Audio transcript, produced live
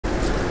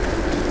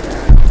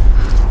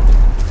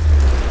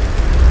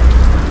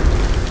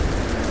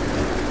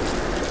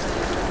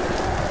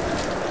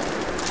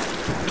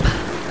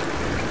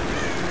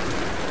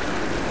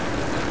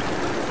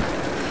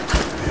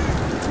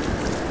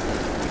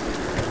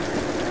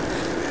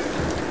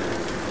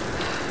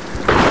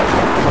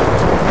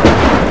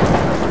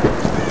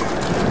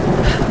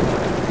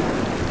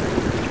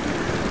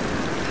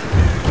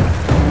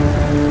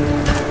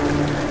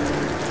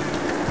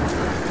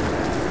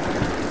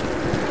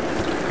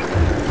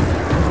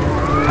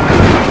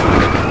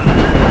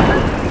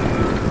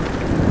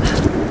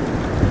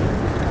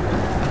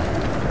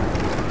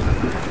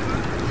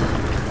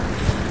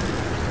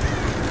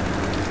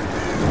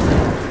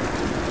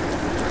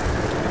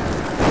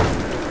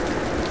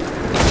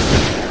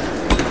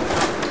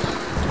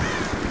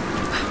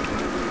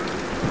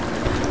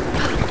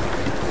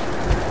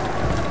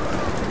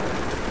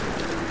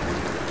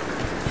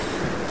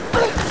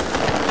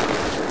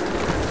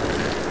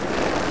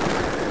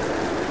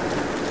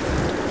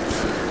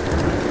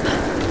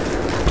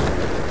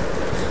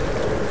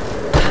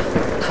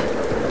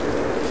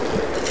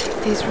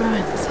These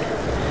ruins.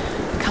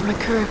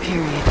 Kamakura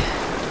period.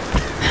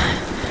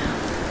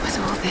 Was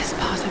all this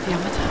part of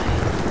Yamatai?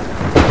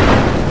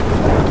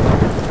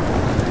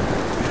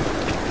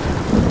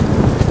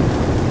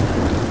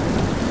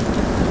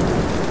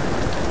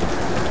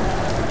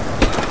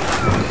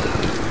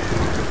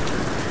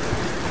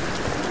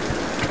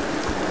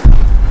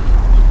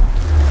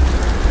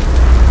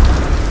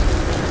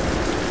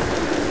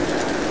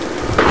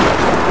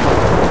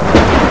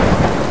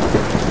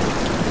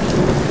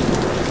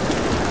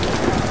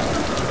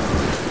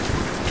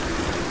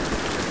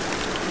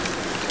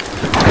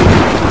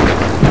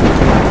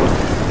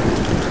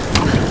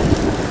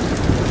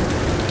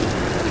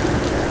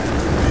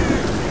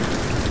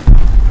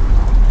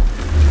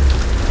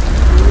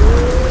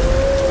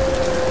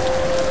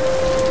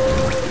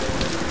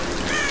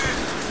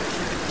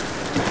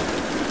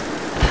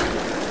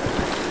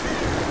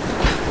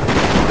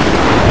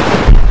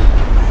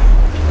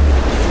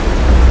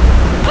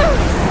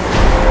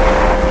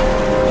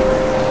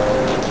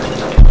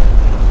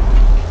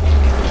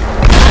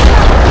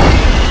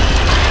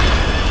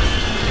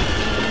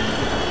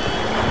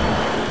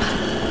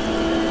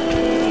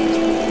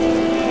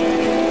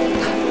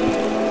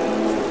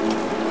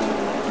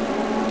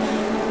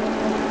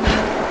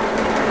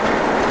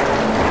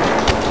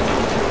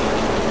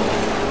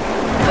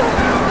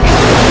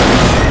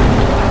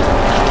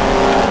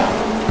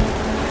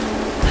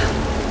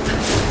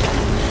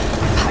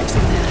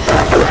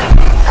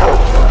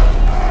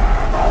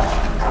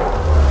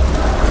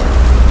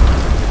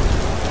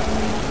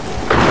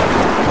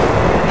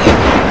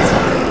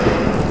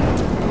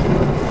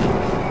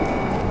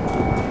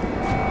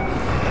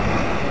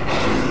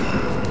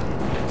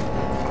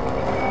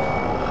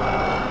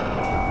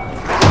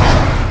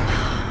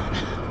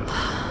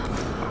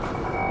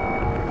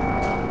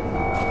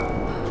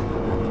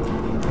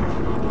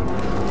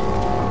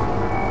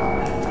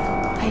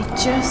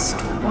 Just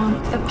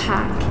want the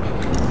pack.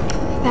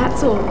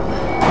 That's all.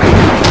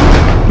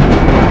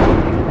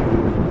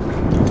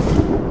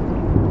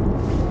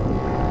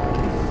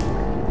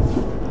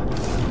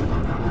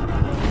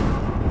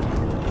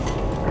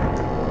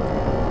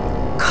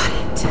 Got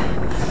it.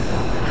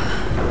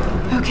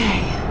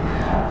 Okay.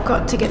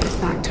 Got to get this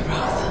back to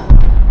Roth.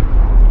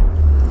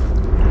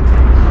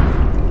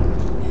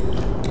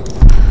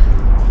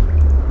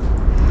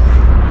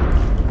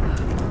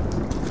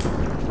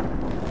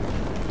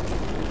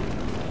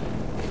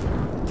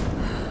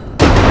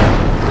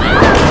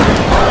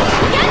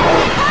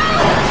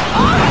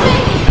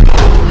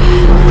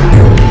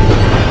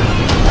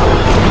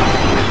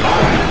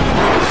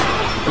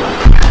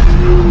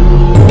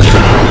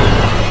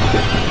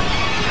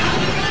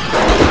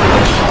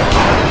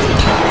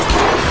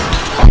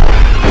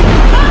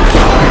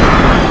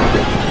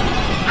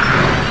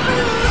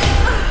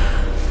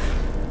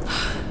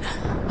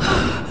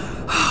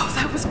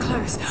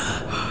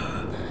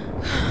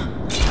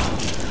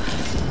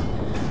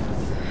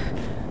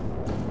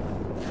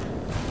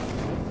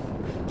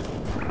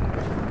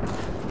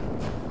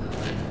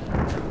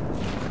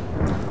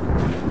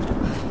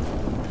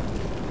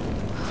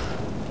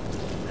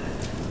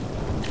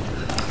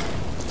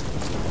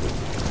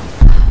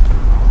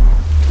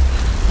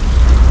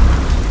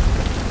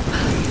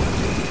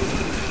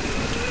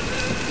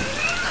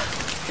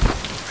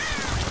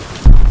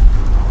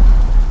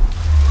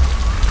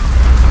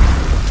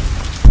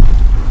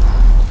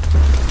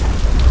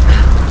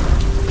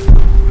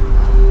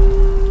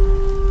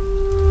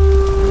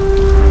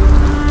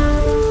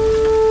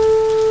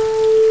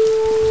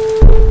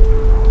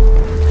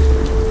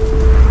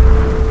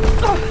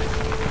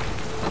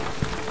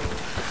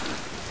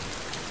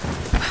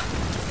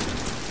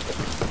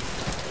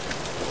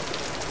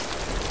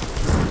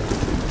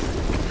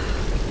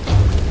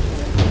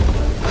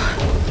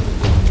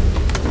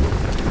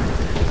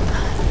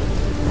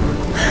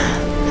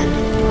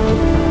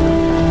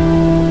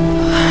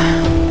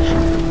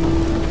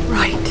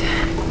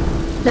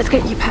 Let's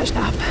get you patched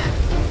up.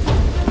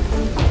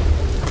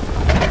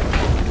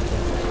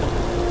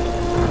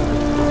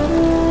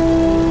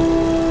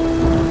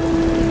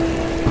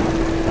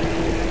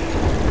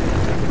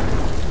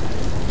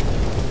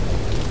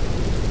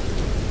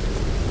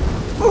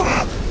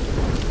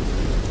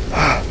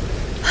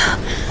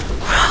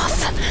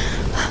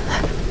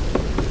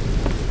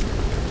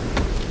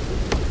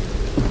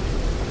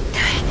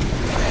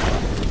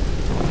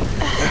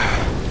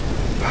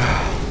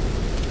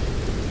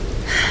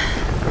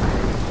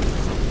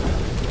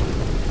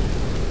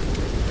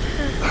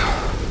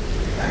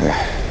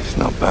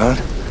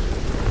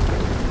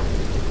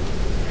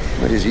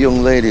 Where does a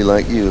young lady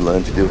like you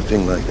learn to do a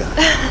thing like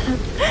that?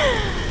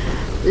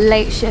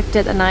 Late shift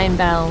at the 9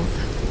 Bells.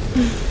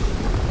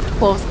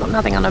 Wolf's got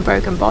nothing on a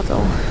broken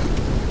bottle.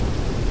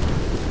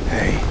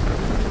 Hey,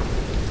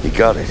 you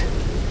got it.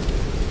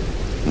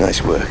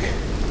 Nice work.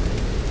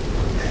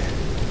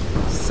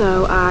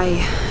 So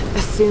I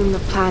assume the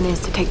plan is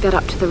to take that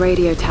up to the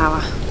radio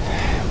tower.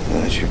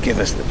 Well, it should give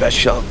us the best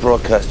shot of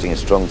broadcasting a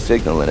strong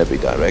signal in every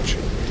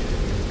direction.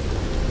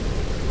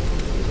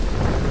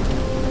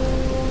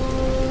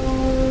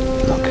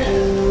 Look,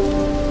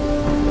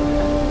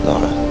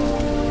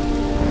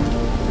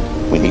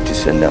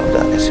 send out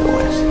that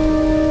SOS.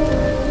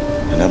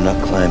 And I'm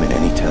not climbing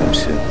anytime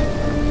soon.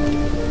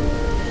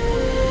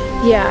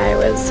 Yeah, I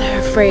was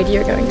afraid you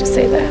were going to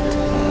say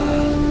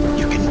that.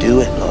 You can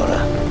do it, Laura.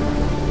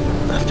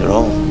 After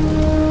all,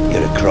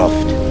 you're a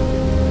Croft.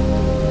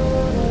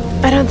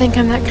 I don't think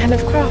I'm that kind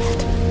of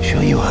Croft.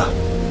 Sure you are.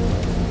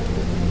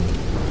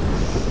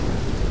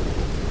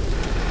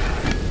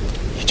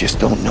 You just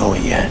don't know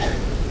it yet.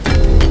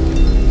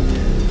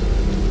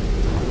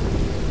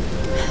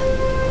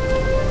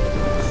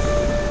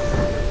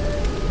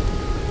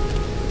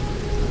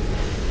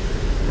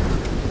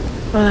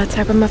 Well, let's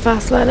hope I'm a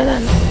fast learner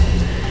then.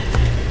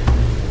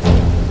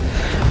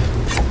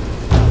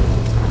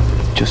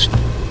 Just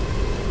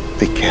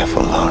be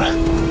careful, Laura.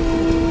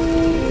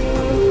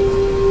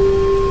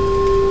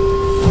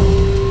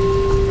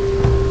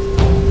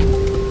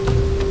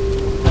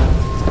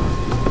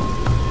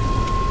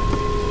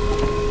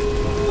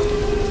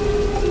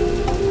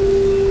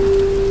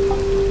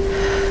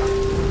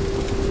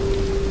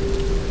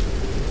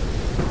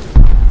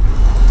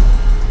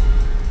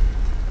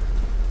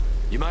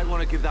 You might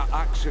want to give that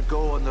axe a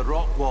go on the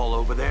rock wall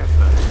over there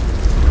first.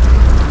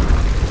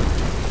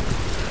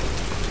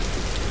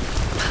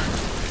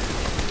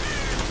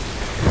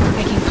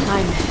 I can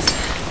climb this.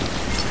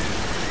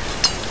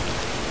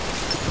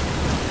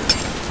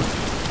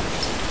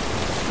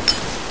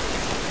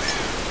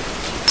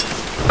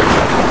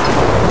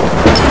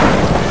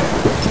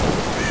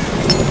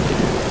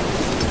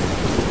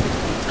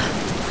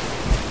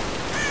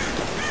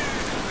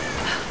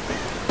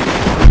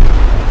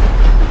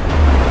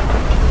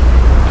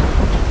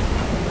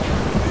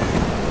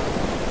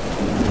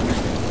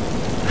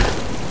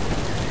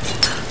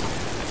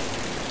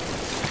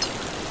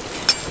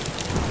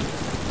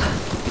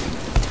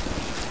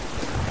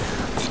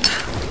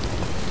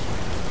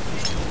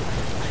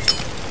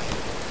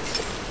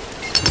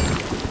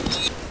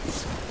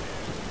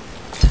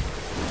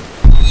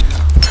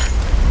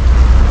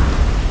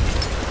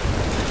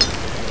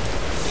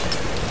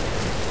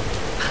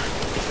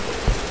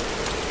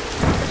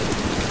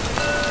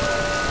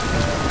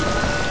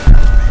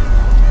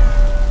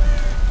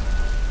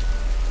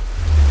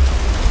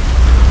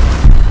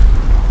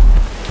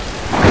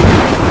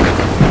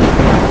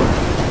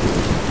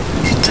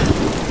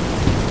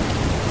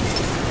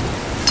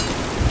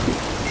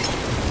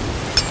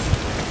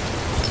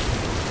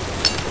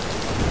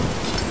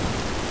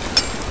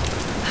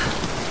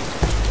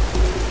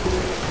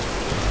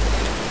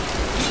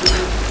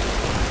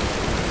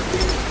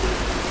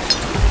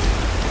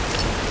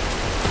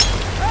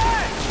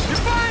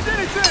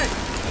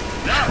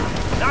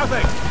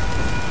 Nothing!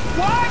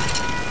 What?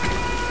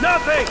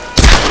 Nothing!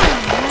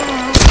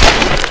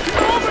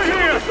 Get over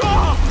here! I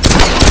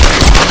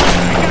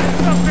got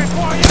something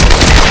for you!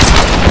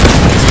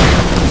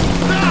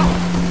 Now!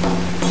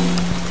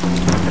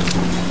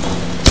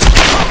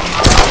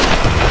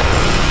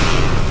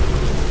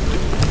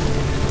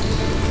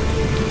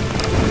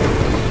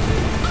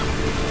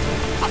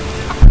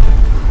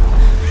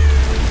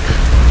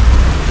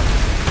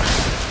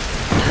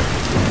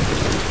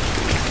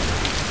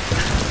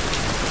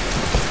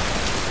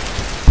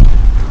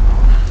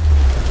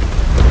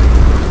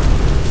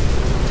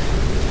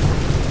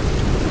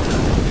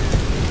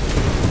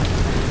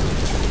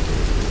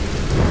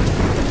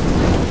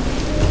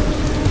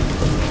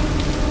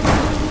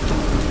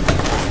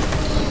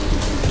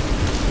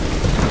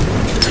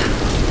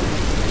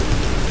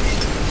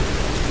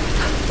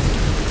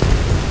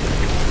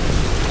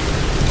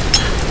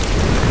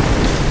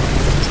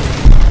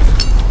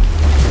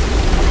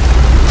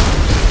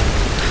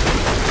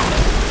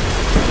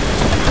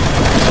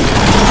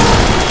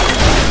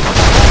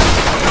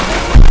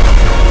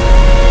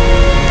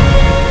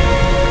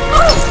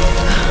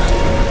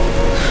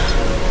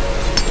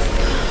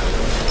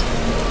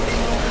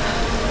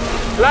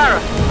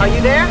 Lara, are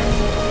you there?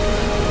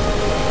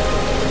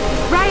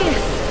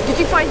 Reyes, did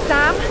you find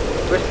Sam?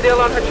 We're still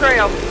on her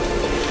trail.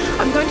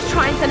 I'm going to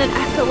try and send an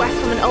SOS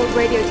from an old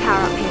radio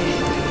tower up here.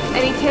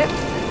 Any tips?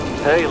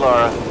 Hey,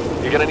 Lara.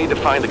 You're gonna need to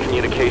find the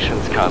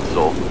communications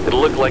console. It'll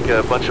look like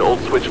a bunch of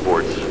old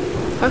switchboards.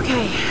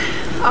 Okay,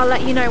 I'll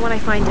let you know when I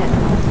find it.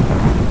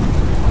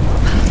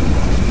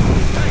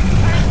 Hey,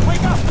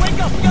 wake up! Wake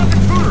up! We got an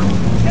intruder!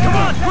 Come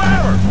on,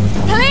 grab her!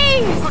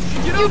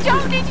 Please! You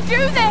don't need to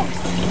do this!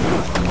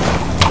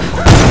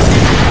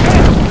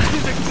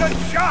 He's a good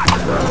shot!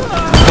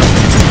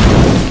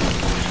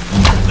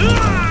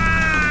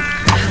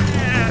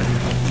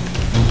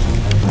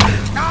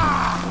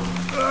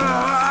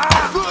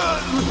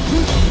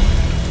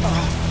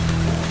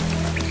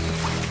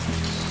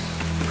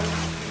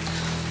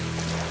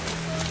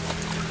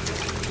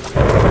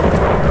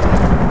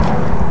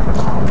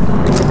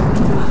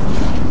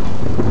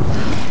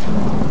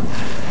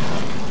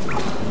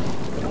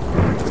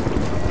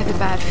 I have a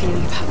bad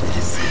feeling about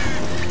this.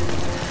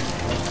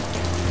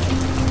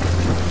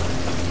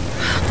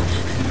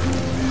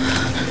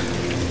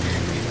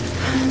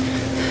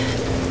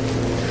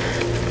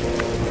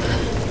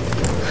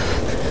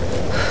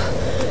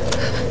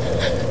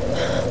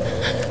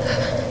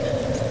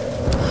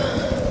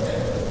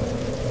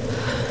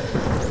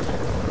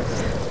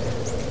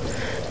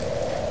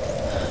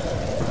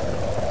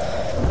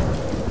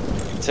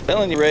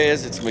 telling you,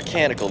 Reyes, it's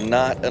mechanical,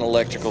 not an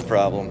electrical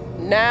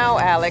problem. Now,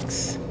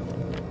 Alex.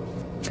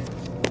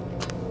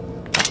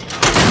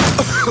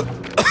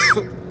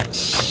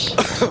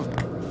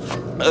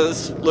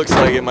 This looks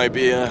like it might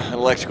be an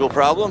electrical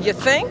problem. You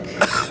think?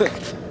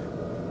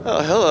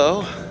 Oh,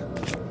 hello.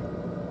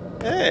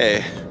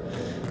 Hey,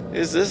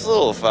 who's this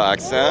little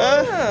fox,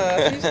 huh?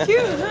 Ah, she's cute,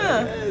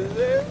 huh?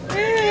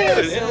 Yeah,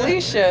 it's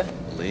Alicia.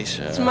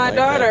 Alicia. It's my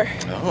daughter.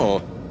 That.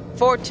 Oh.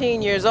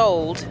 14 years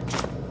old.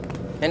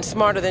 And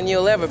smarter than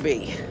you'll ever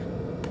be.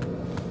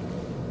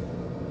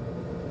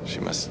 She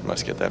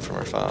must get that from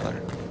her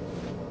father.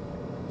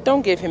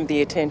 Don't give him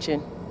the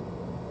attention.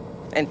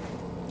 And,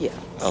 yeah.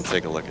 I'll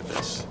take a look at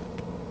this.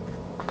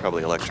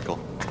 Probably electrical.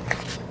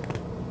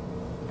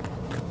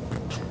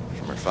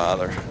 From her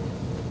father.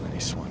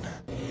 Nice one.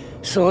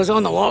 So I was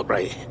on the lock,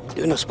 right?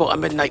 Doing a spot of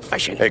midnight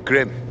fishing. Hey,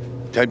 Grim.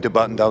 Time to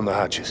batten down the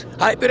hatches.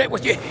 I'd be right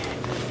with you.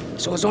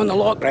 So I was on the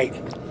lock, right?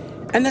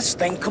 And this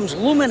thing comes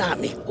looming at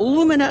me.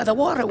 Looming out of the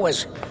water it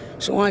was.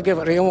 So I give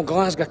it a old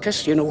Glasgow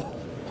kiss, you know.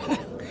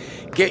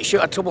 Gets you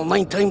out of trouble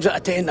 9 times out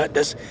of 10, that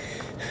does.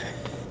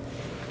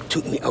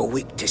 Took me a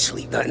week to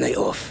sleep that night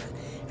off.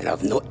 And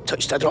I've not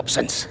touched a drop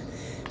since.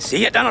 See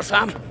you at dinner,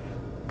 fam.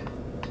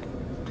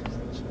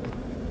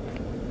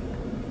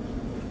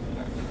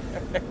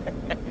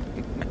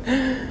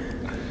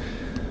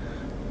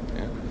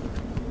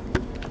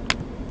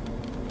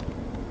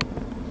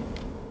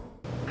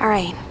 All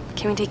right,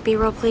 can we take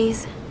B-roll,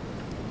 please?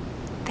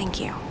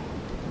 Thank you.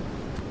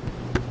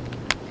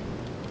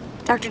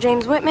 Dr.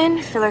 James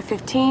Whitman, filler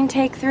 15,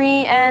 take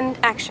 3, and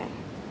action.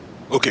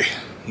 Okay,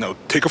 now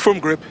take a firm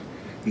grip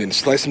and then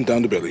slice him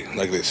down the belly,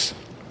 like this.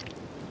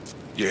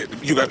 Yeah,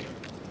 you got it.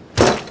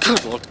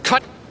 Good Lord,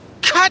 cut!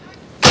 Cut!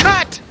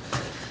 Cut!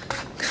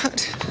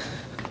 Cut!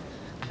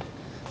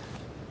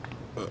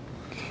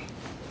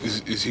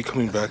 Is he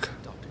coming back?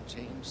 Dr.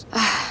 James,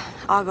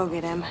 I'll go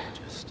get him.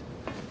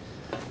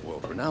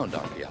 world-renowned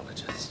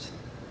archaeologist.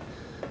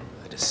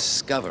 I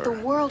discover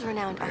The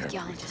world-renowned rare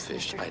archaeologist,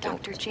 breeds of fish. Mr. I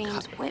don't Dr. James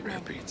cut Whitman.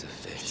 rare breeds of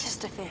fish. It's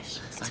just a fish.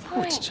 It's I fine.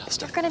 know it's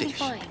just a You're gonna be fish.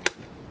 fine.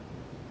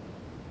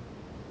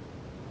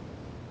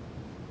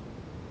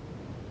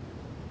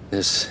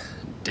 This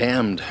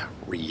damned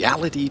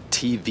reality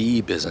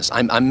TV business.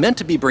 I'm meant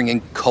to be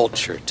bringing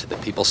culture to the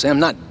people, Sam,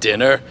 not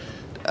dinner.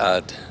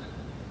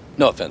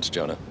 No offense,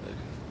 Jonah.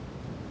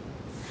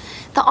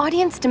 The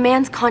audience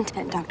demands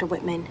content, Dr.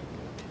 Whitman.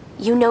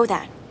 You know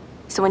that.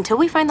 So until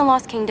we find the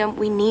Lost Kingdom,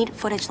 we need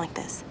footage like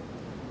this.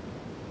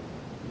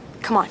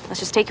 Come on, let's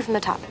just take it from the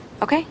top,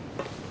 okay?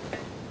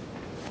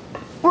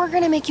 We're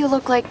gonna make you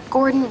look like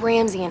Gordon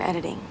Ramsay in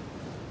editing.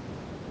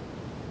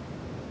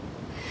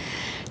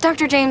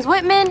 Dr. James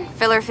Whitman,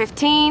 filler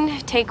 15,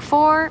 take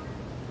 4,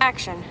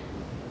 action.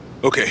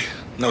 Okay,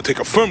 now take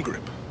a firm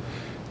grip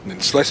and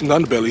then slice him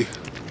down the belly,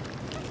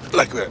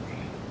 like that.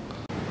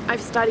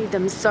 I've studied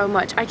them so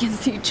much, I can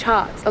see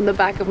charts on the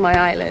back of my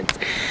eyelids.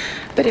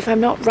 But if I'm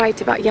not right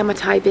about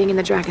Yamatai being in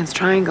the Dragon's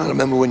Triangle... I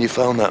remember when you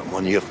found that in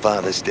one of your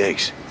father's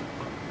digs.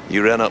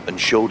 You ran up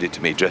and showed it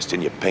to me dressed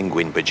in your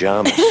penguin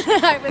pajamas.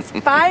 I was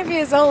 5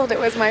 years old. It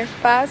was my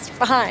first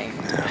find.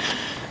 Yeah.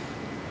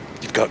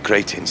 You've got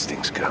great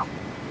instincts, girl.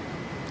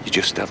 You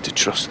just have to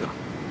trust them.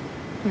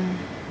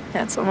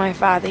 That's what my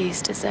father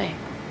used to say.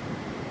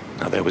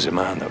 Now, there was a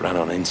man that ran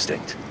on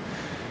instinct.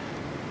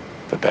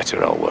 For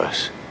better or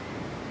worse.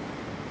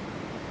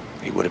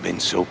 He would have been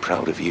so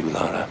proud of you,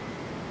 Lara.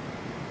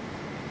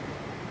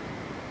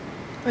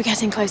 We're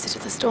getting closer to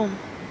the storm.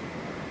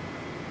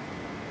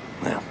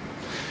 Well,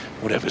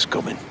 whatever's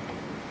coming,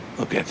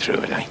 we'll get through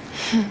it, eh?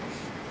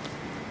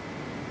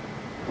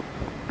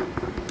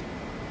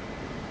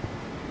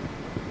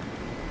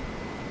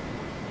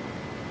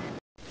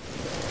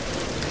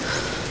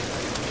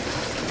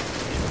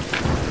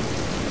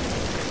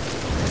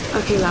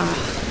 Okay, Lara.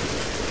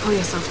 Pull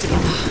yourself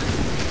together.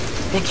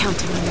 They're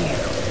counting on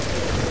you.